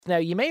Now,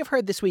 you may have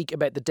heard this week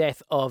about the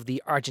death of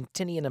the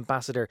Argentinian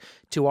ambassador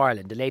to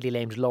Ireland, a lady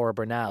named Laura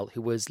Bernal,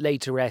 who was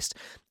laid to rest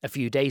a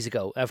few days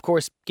ago. Of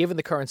course, given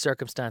the current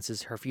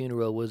circumstances, her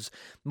funeral was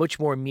much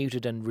more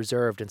muted and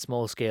reserved and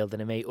small scale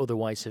than it may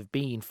otherwise have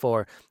been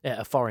for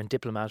a foreign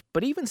diplomat.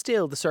 But even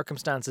still, the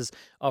circumstances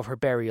of her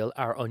burial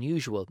are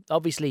unusual.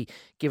 Obviously,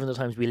 given the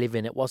times we live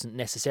in, it wasn't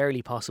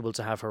necessarily possible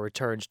to have her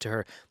returned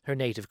to her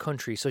native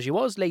country. So she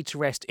was laid to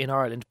rest in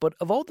Ireland. But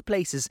of all the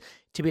places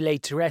to be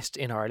laid to rest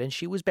in Ireland,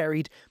 she was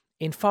buried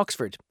in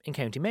Foxford in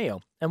County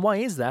Mayo. And why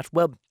is that?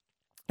 Well,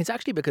 it's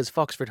actually because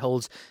Foxford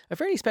holds a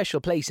very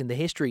special place in the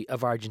history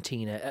of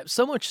Argentina,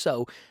 so much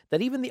so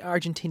that even the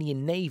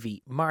Argentinian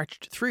Navy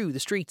marched through the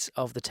streets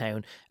of the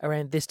town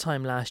around this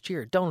time last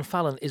year. Donald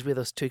Fallon is with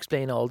us to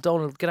explain all.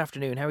 Donald, good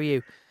afternoon. How are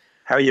you?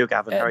 How are you,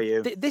 Gavin? How are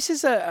you? This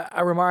is a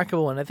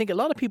remarkable one. I think a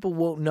lot of people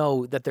won't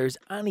know that there's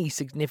any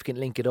significant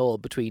link at all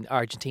between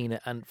Argentina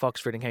and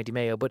Foxford and County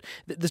Mayo. But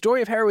the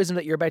story of heroism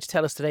that you're about to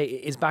tell us today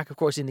is back, of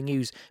course, in the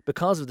news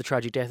because of the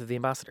tragic death of the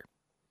ambassador.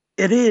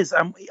 It is.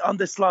 On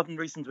this slot in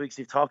recent weeks,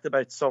 we've talked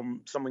about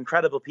some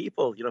incredible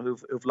people,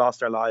 who've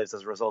lost their lives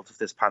as a result of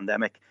this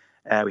pandemic.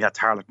 We had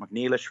Tarlac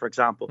McNeilish, for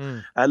example.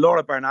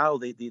 Laura Bernal,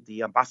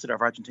 the ambassador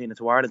of Argentina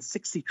to Ireland,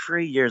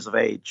 63 years of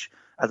age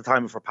at the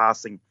time of her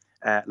passing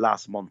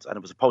last month, and it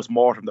was a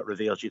post-mortem that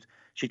revealed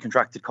she'd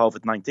contracted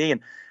COVID-19.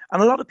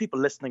 And a lot of people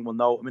listening will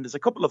know, there's a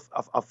couple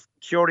of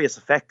curious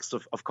effects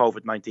of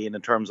COVID-19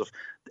 in terms of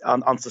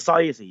on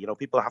society.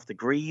 People have to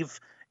grieve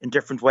in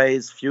different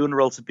ways.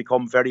 Funerals have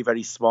become very,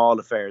 very small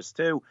affairs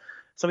too.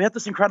 So we had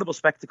this incredible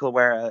spectacle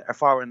where a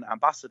foreign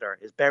ambassador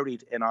is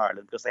buried in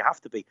Ireland, because they have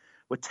to be,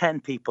 with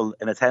 10 people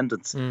in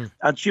attendance.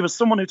 And she was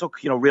someone who took,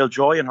 real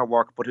joy in her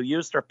work, but who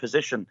used her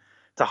position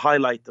to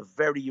highlight the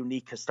very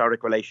unique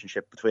historic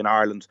relationship between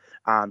Ireland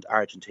and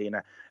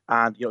Argentina,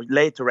 and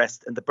laid to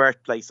rest in the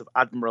birthplace of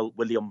Admiral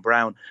William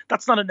Brown.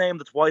 That's not a name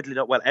that's widely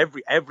known. Well,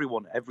 every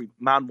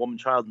man, woman,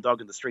 child, and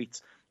dog in the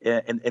streets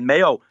in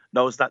Mayo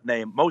knows that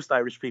name. Most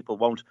Irish people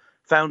won't.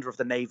 Founder of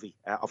the Navy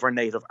of her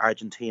native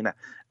Argentina,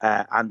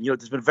 and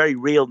there's been very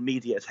real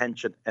media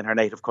attention in her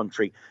native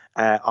country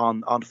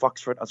on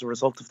Foxford as a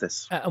result of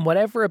this. And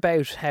whatever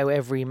about how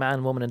every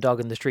man, woman, and dog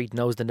in the street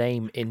knows the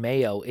name in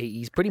Mayo,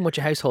 he's pretty much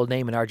a household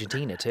name in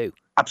Argentina too.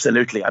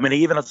 Absolutely.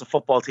 He even has a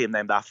football team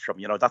named after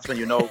him. That's when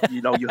you know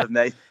you have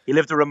made. He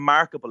lived a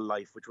remarkable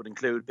life, which would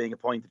include being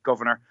appointed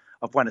governor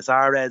of Buenos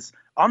Aires,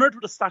 honoured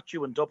with a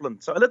statue in Dublin.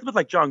 So a little bit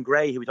like John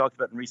Gray, who we talked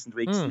about in recent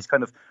weeks. He's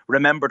kind of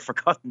remembered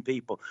forgotten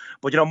people.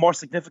 But, more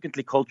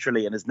significantly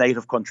culturally, in his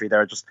native country,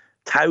 there are just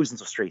thousands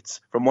of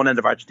streets from one end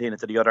of Argentina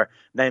to the other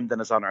named in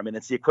his honour.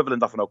 It's the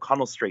equivalent of an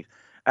O'Connell Street.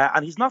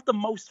 And he's not the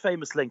most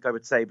famous link, I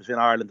would say, between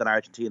Ireland and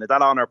Argentina.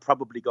 That honour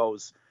probably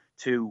goes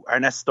to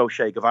Ernesto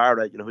Che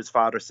Guevara, whose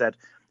father said,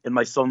 "In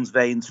my son's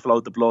veins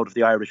flowed the blood of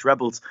the Irish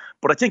rebels."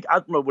 But I think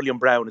Admiral William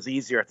Brown is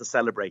easier to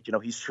celebrate.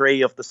 He's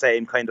free of the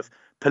same kind of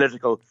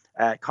political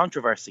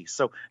controversy.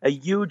 So a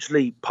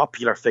hugely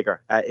popular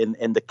figure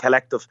in the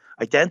collective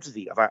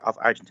identity of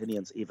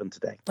Argentinians even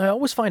today. I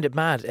always find it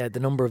mad, the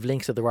number of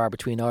links that there are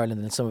between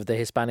Ireland and some of the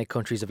Hispanic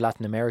countries of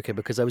Latin America,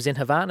 because I was in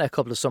Havana a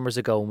couple of summers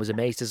ago and was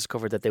amazed to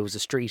discover that there was a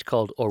street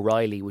called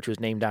O'Reilly, which was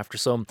named after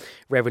some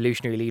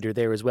revolutionary leader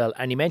there as well.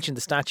 And you mentioned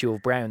the statue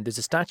of Brown. There's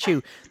a statue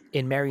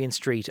in Merrion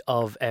Street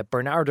of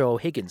Bernardo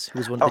O'Higgins, who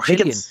was one of the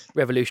Chilean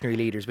revolutionary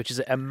leaders, which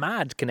is a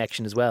mad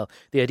connection as well.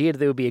 The idea that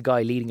there would be a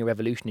guy leading a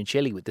revolution in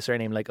Chile with the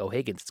surname like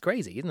O'Higgins, it's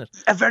crazy, isn't it?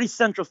 A very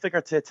central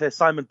figure to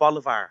Simon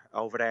Bolivar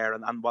over there,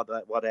 and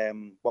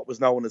what was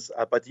known as,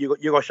 but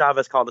Hugo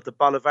Chavez called it the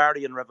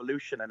Bolivarian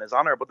Revolution in his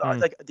honour. But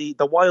like the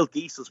wild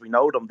geese, as we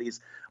know them, these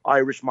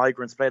Irish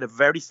migrants played a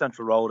very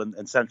central role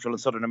in Central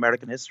and Southern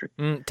American history.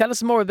 Tell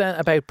us more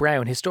about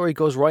Brown. His story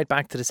goes right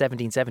back to the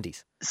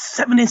 1770s.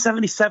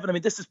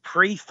 1777. This is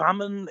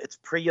pre-famine, it's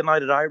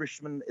pre-United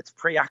Irishmen, it's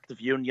pre-Act of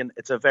Union.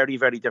 It's a very,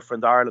 very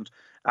different Ireland.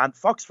 And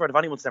Foxford, if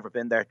anyone's never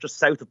been there, just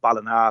south of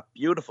Ballina,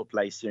 beautiful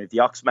place. The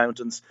Ox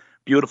Mountains,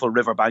 beautiful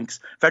riverbanks,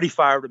 very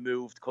far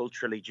removed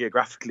culturally,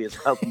 geographically as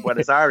well from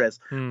Buenos Aires.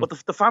 But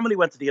the family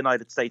went to the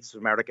United States of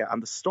America,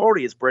 and the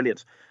story is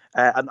brilliant.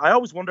 And I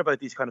always wonder about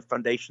these kind of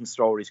foundation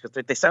stories,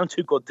 because they sound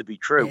too good to be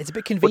true. Yeah, it's a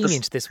bit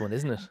convenient, this one,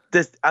 isn't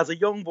it? As a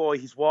young boy,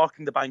 he's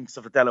walking the banks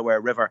of the Delaware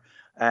River,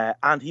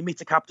 and he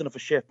meets a captain of a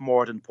ship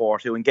moored in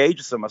port who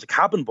engages him as a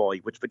cabin boy,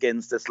 which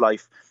begins this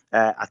life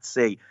at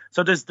sea.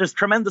 So there's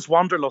tremendous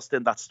wanderlust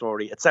in that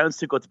story. It sounds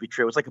too good to be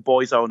true. It's like a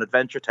boy's own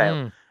adventure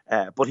tale.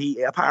 But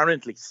he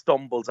apparently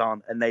stumbles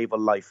on a naval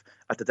life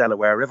at the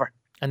Delaware River.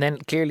 And then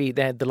clearly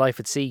the life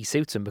at sea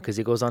suits him, because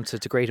he goes on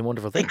to great and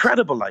wonderful things.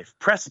 Incredible life.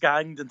 Press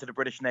ganged into the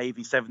British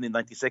Navy,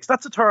 1796.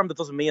 That's a term that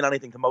doesn't mean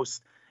anything to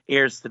most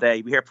ears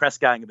today. We hear press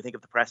gang and we think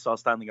of the press all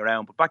standing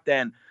around. But back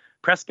then,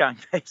 press gang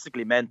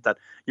basically meant that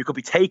you could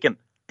be taken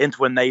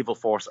into a naval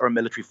force or a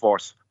military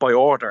force by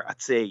order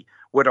at sea,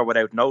 with or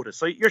without notice.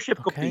 So your ship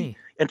could be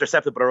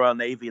intercepted by the Royal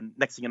Navy, and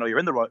next thing you know, you're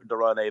in the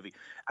Royal Navy.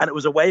 And it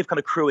was a way of kind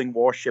of crewing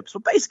warships. So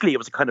basically, it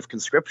was a kind of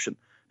conscription.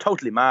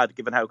 Totally mad,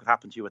 given how it could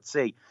happen to you at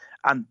sea.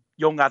 And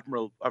young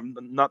Admiral,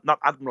 not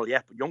Admiral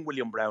yet, but young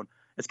William Brown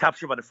is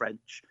captured by the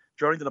French,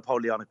 during the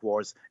Napoleonic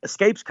Wars,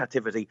 escapes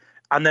captivity,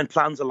 and then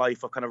plans a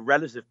life of kind of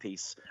relative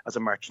peace as a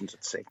merchant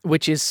at sea.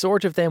 Which is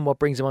sort of then what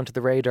brings him onto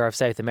the radar of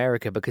South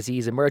America, because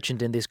he's a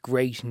merchant in this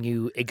great,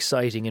 new,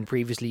 exciting and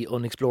previously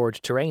unexplored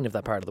terrain of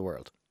that part of the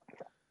world.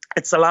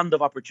 It's a land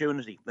of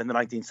opportunity in the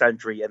 19th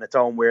century in its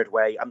own weird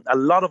way. And a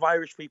lot of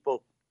Irish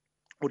people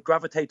would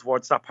gravitate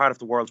towards that part of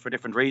the world for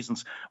different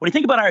reasons. When you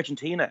think about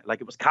Argentina,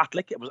 like, it was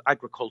Catholic, it was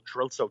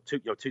agricultural, so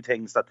two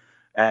things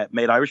that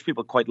made Irish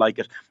people quite like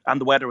it,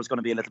 and the weather was going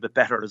to be a little bit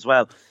better as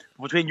well.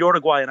 Between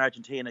Uruguay and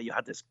Argentina, you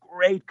had this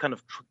great kind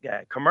of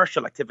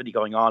commercial activity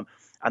going on,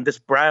 and this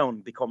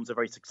Brown becomes a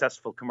very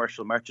successful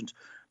commercial merchant.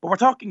 But we're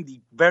talking the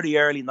very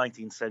early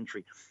 19th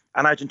century,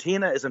 and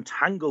Argentina is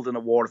entangled in a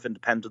war of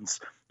independence.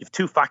 You have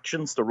two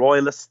factions, the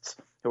Royalists,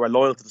 who are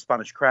loyal to the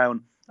Spanish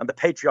crown, and the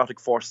patriotic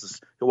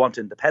forces who want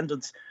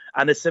independence,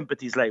 and his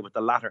sympathies lay with the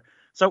latter.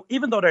 So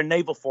even though their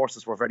naval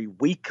forces were very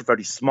weak,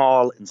 very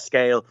small in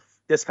scale,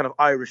 this kind of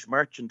Irish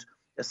merchant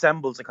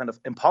assembles a kind of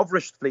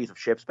impoverished fleet of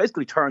ships,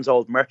 basically turns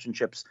old merchant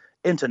ships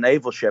into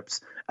naval ships,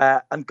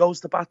 and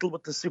goes to battle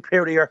with the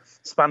superior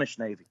Spanish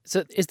navy.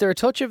 So is there a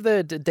touch of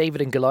the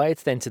David and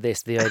Goliath then to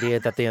this, the idea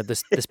that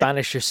the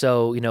Spanish are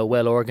so,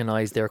 well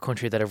organised, they're a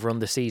country that have run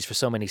the seas for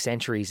so many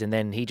centuries, and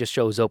then he just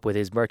shows up with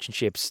his merchant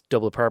ships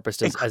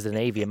double-purposed as the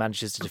navy and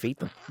manages to defeat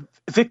them?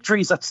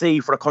 Victories at sea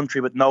for a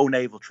country with no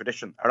naval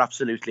tradition are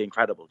absolutely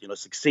incredible.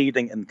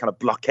 Succeeding in kind of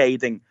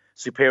blockading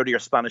superior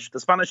Spanish. The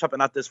Spanish have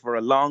been at this for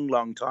a long,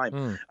 long time.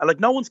 And like,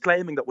 no one's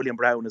claiming that William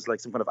Brown is like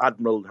some kind of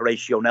Admiral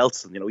Horatio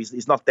Nelson.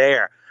 He's not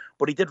there,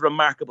 but he did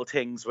remarkable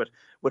things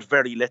with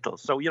very little.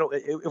 So,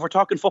 if we're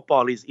talking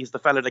football, he's the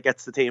fella that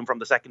gets the team from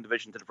the second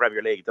division to the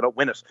Premier League. They don't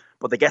win it,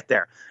 but they get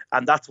there.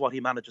 And that's what he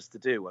manages to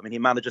do. I mean, he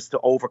manages to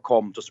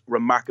overcome just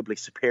remarkably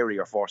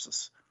superior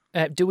forces.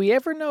 Do we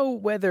ever know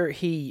whether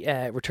he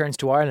returns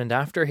to Ireland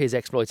after his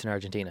exploits in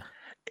Argentina?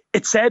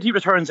 It said he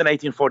returns in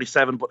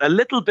 1847, but a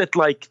little bit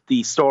like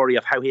the story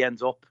of how he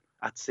ends up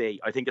at sea,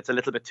 I think it's a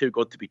little bit too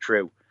good to be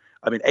true.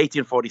 I mean,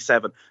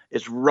 1847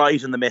 is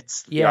right in the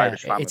midst of the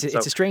Irish famine. It's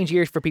a strange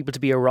year for people to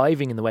be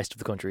arriving in the west of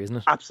the country, isn't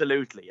it?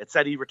 Absolutely. It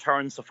said he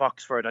returns to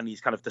Foxford and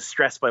he's kind of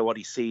distressed by what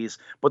he sees.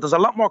 But there's a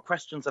lot more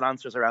questions and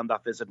answers around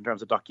that visit in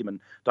terms of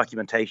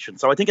documentation.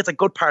 So I think it's a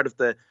good part of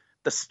the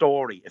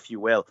story, if you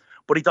will.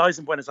 But he dies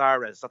in Buenos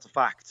Aires, that's a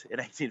fact, in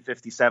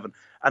 1857.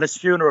 And his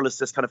funeral is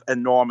this kind of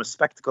enormous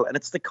spectacle. And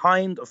it's the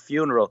kind of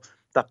funeral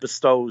that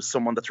bestows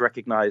someone that's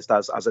recognised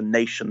as a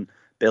nation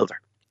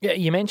builder. Yeah,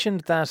 you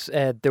mentioned that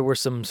there were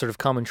some sort of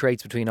common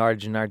traits between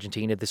Ireland and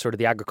Argentina, the sort of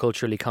the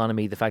agricultural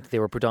economy, the fact that they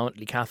were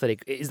predominantly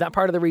Catholic. Is that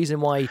part of the reason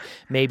why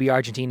maybe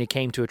Argentina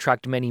came to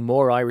attract many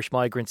more Irish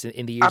migrants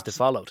in the years that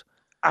followed?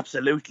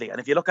 Absolutely. And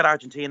if you look at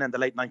Argentina in the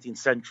late 19th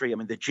century, I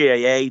mean, the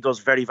GAA does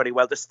very, very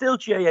well. There's still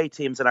GAA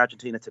teams in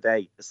Argentina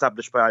today,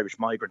 established by Irish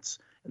migrants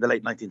in the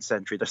late 19th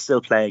century. They're still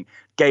playing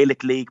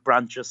Gaelic League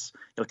branches,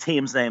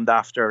 teams named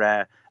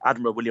after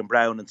Admiral William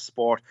Brown in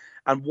sport.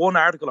 And one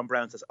article on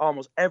Brown says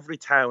almost every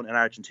town in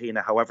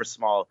Argentina, however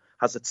small,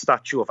 has its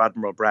statue of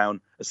Admiral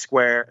Brown, a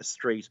square, a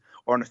street,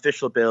 or an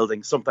official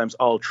building, sometimes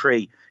all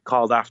three,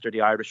 called after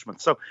the Irishman.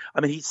 So,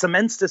 I mean, he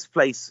cements this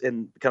place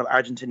in kind of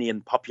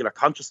Argentinian popular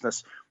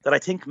consciousness that I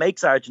think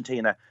makes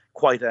Argentina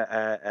quite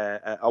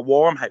a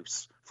warm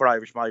house for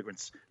Irish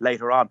migrants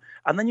later on.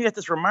 And then you get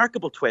this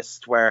remarkable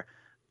twist where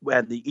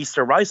when the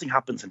Easter Rising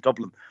happens in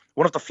Dublin,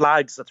 one of the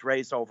flags that's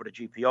raised over the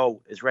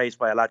GPO is raised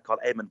by a lad called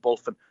Eamon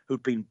Bulfin,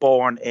 who'd been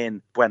born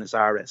in Buenos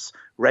Aires,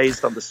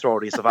 raised on the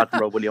stories of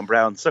Admiral William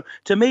Brown. So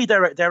to me,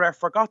 they're a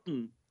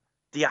forgotten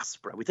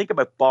diaspora. We think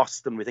about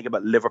Boston, we think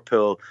about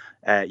Liverpool,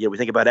 we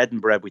think about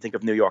Edinburgh, we think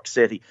of New York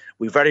City.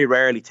 We very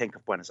rarely think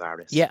of Buenos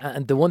Aires. Yeah,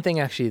 and the one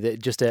thing actually,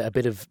 that just a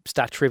bit of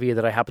stat trivia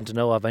that I happen to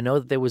know of, I know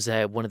that there was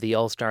one of the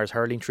All-Stars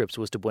hurling trips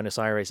was to Buenos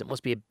Aires. It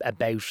must be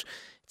about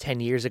 10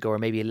 years ago or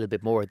maybe a little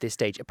bit more at this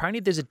stage. Apparently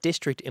there's a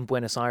district in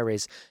Buenos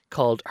Aires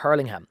called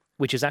Hurlingham,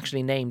 which is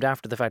actually named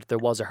after the fact that there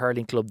was a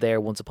hurling club there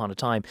once upon a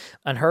time.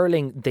 And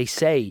hurling, they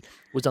say,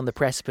 was on the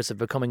precipice of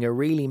becoming a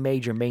really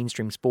major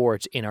mainstream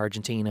sport in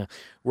Argentina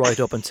right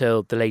up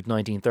until the late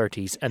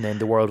 1930s, and then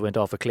the world went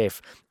off a cliff.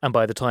 And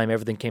by the time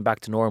everything came back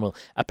to normal,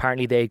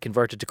 apparently they had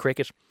converted to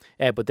cricket.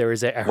 But there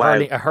is a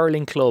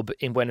hurling club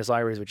in Buenos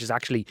Aires, which is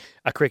actually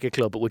a cricket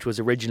club, but which was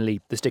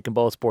originally the stick and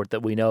ball sport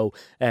that we know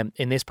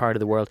in this part of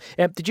the world.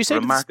 Did you say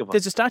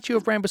there's a statue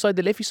of Brown beside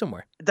the Liffey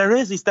somewhere? There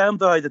is. He's down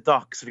by the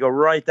docks. If you go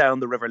right down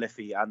the River Liffey,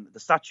 and the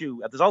statue,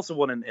 there's also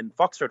one in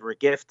Foxford, where a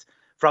gift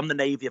from the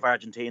Navy of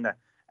Argentina,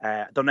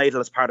 donated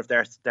as part of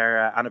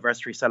their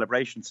anniversary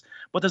celebrations.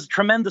 But there's a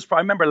tremendous, I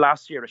remember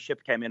last year a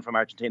ship came in from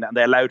Argentina and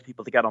they allowed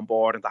people to get on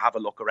board and to have a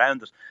look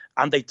around it.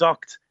 And they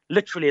docked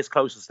literally as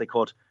close as they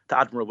could to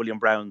Admiral William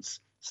Brown's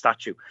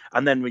statue.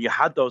 And then when you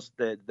had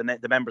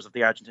the members of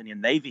the Argentinian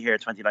Navy here in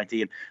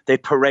 2019, they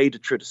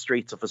paraded through the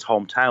streets of his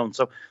hometown.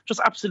 So just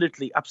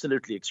absolutely,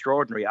 absolutely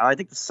extraordinary. And I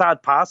think the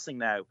sad passing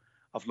now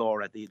of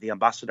Laura, the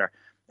ambassador,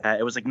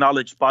 it was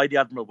acknowledged by the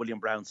Admiral William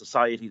Brown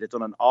Society. They've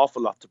done an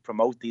awful lot to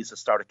promote these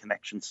historic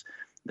connections.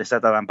 They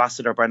said that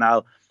Ambassador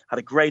Bernal had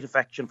a great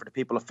affection for the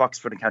people of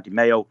Foxford and County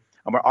Mayo,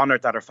 and we're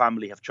honoured that her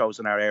family have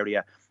chosen our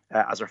area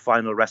as her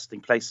final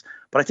resting place.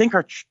 But I think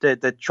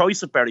the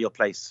choice of burial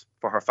place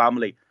for her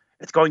family,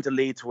 it's going to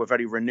lead to a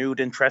very renewed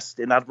interest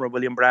in Admiral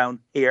William Brown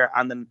here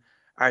and in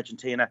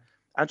Argentina.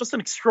 And just an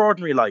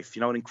extraordinary life,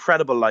 an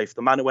incredible life.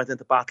 The man who went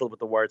into battle with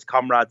the words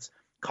comrades,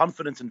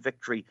 confidence in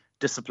victory,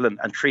 discipline,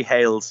 and three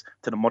hails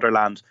to the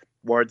motherland.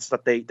 Words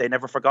that they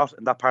never forgot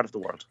in that part of the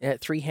world. Yeah,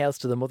 three hails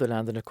to the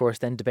motherland, and of course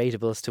then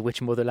debatable as to which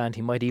motherland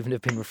he might even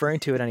have been referring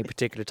to at any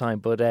particular time.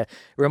 But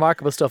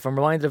remarkable stuff. I'm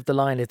reminded of the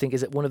line, I think,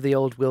 is it one of the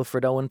old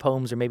Wilfred Owen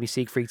poems or maybe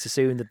Siegfried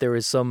Sassoon, that there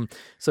is some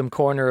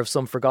corner of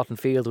some forgotten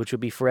field which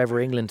would be forever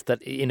England,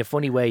 that in a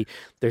funny way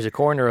there's a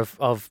corner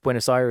of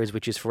Buenos Aires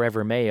which is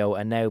forever Mayo,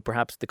 and now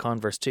perhaps the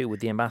converse too, with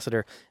the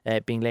ambassador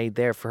being laid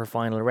there for her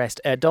final rest.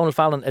 Donald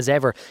Fallon, as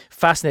ever,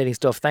 fascinating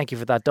stuff. Thank you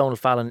for that. Donald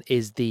Fallon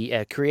is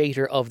the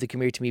creator of the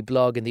Come Here To Me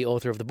blog and the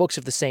author of the books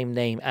of the same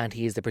name, and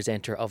he is the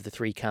presenter of the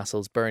Three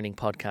Castles Burning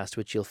podcast,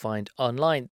 which you'll find online.